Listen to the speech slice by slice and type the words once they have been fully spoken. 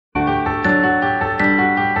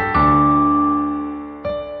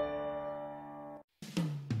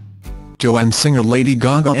Joanne singer Lady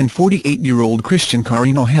Gaga and 48-year-old Christian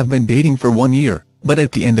Carino have been dating for 1 year, but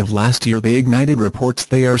at the end of last year they ignited reports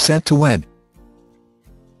they are set to wed.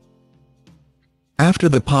 After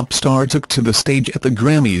the pop star took to the stage at the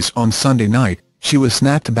Grammys on Sunday night, she was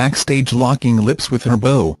snapped backstage locking lips with her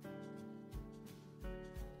beau.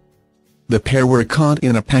 The pair were caught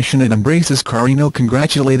in a passionate embrace as Carino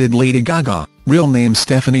congratulated Lady Gaga, real name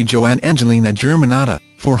Stefani Joanne Angelina Germanata,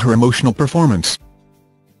 for her emotional performance.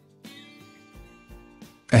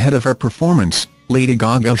 Ahead of her performance, Lady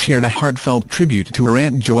Gaga shared a heartfelt tribute to her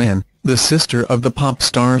Aunt Joanne, the sister of the pop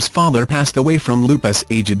star's father passed away from lupus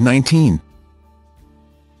aged 19.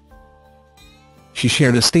 She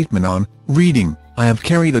shared a statement on, reading, "I have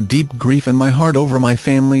carried a deep grief in my heart over my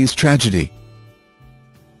family's tragedy.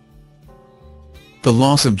 The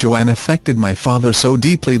loss of Joanne affected my father so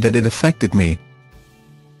deeply that it affected me.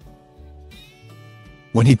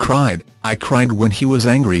 When he cried, I cried. When he was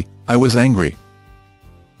angry, I was angry.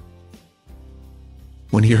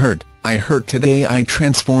 When he hurt, I hurt. Today I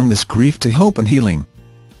transform this grief to hope and healing.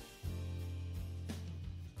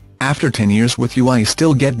 After 10 years with you I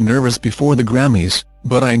still get nervous before the Grammys,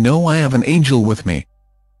 but I know I have an angel with me."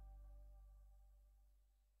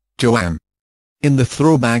 Joanne. In the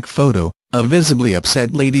throwback photo, a visibly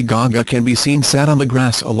upset Lady Gaga can be seen sat on the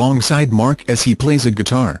grass alongside Mark as he plays a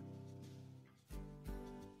guitar.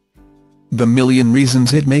 The Million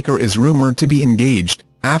Reasons hitmaker is rumoured to be engaged,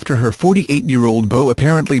 after her 48-year-old beau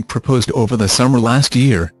apparently proposed over the summer last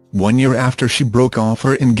year, 1 year after she broke off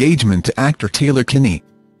her engagement to actor Taylor Kinney.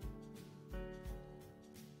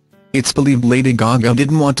 It's believed Lady Gaga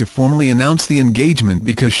didn't want to formally announce the engagement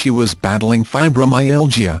because she was battling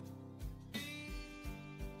fibromyalgia.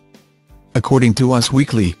 According to Us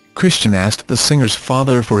Weekly, Christian asked the singer's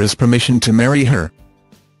father for his permission to marry her.